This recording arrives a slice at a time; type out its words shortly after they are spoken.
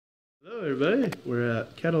Hello everybody, we're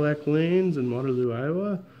at Cadillac Lanes in Waterloo,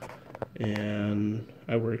 Iowa, and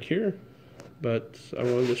I work here, but I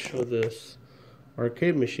wanted to show this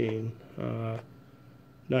arcade machine. Not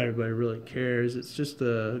everybody really cares, it's just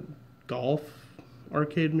a golf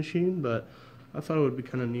arcade machine, but I thought it would be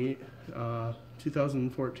kind of neat.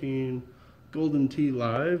 2014 Golden Tee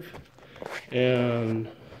Live, and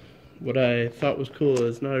what I thought was cool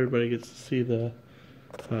is not everybody gets to see the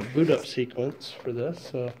boot up sequence for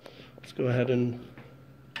this, so let's go ahead and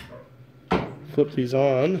flip these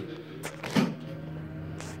on.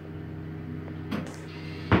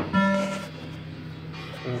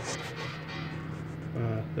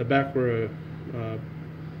 The back were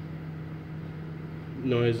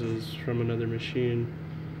noises from another machine.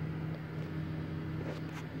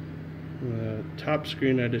 The top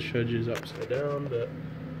screen I just showed you is upside down, but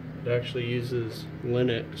it actually uses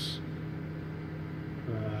Linux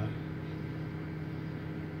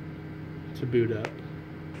to boot up.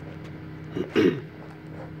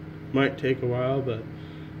 Might take a while, but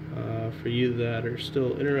for you that are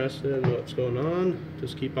still interested in what's going on,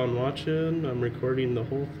 just keep on watching. I'm recording the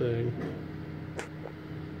whole thing.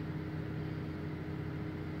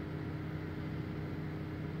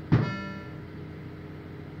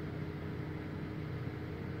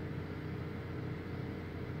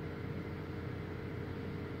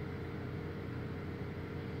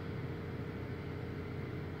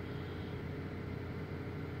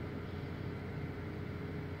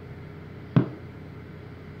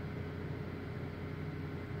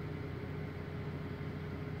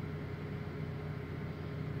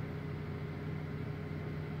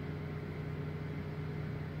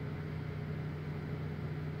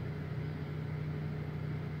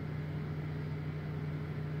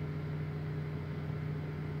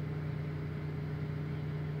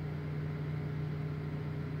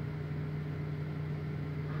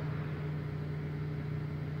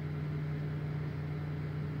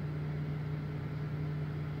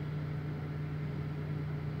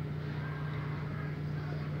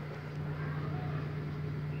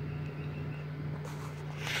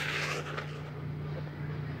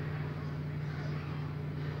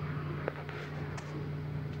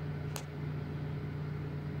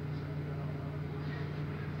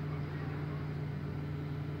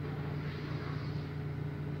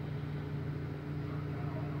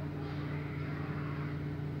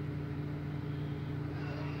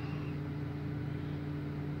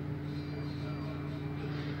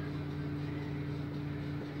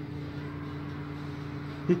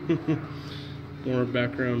 More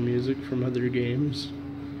background music from other games.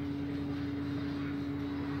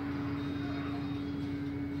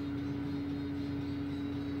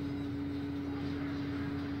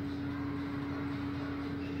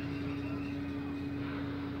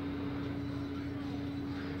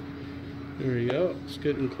 There we go, it's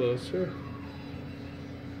getting closer.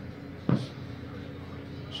 As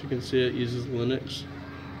you can see, it uses Linux.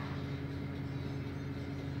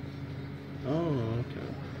 Oh, okay.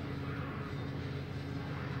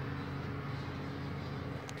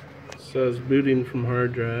 It says booting from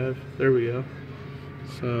hard drive. There we go.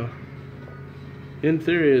 So, in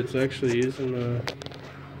theory, it's actually using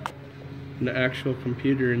an actual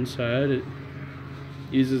computer inside. It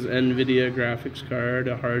uses NVIDIA graphics card,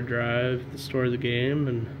 a hard drive to store the game,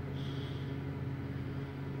 and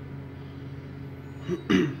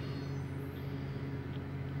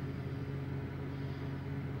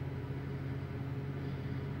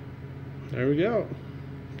there we go.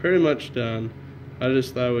 Pretty much done. I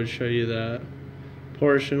just thought I would show you that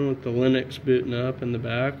portion with the Linux booting up in the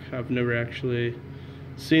back. I've never actually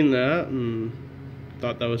seen that and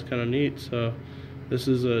thought that was kind of neat. So this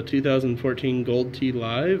is a 2014 Gold Tee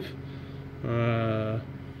Live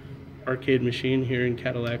arcade machine here in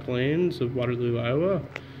Cadillac Lanes of Waterloo, Iowa.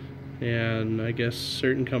 And I guess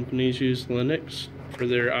certain companies use Linux for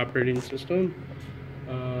their operating system.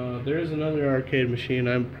 There's another arcade machine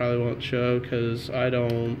I probably won't show because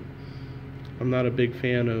I'm not a big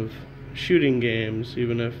fan of shooting games,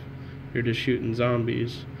 even if you're just shooting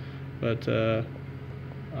zombies. But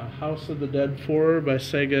House of the Dead 4 by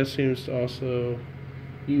Sega seems to also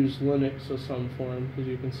use Linux of some form, because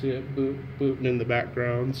you can see it booting in the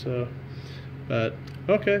background. So, but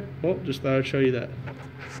okay, well, just thought I'd show you that.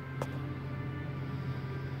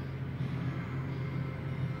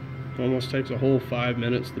 Almost takes a whole 5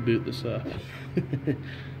 minutes to boot this up.